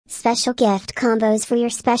special gift combos for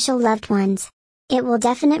your special loved ones. It will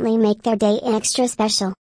definitely make their day extra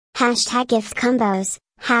special. Hashtag gift combos,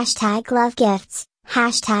 hashtag love gifts,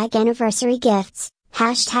 hashtag anniversary gifts,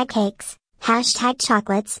 hashtag cakes, hashtag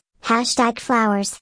chocolates, hashtag flowers.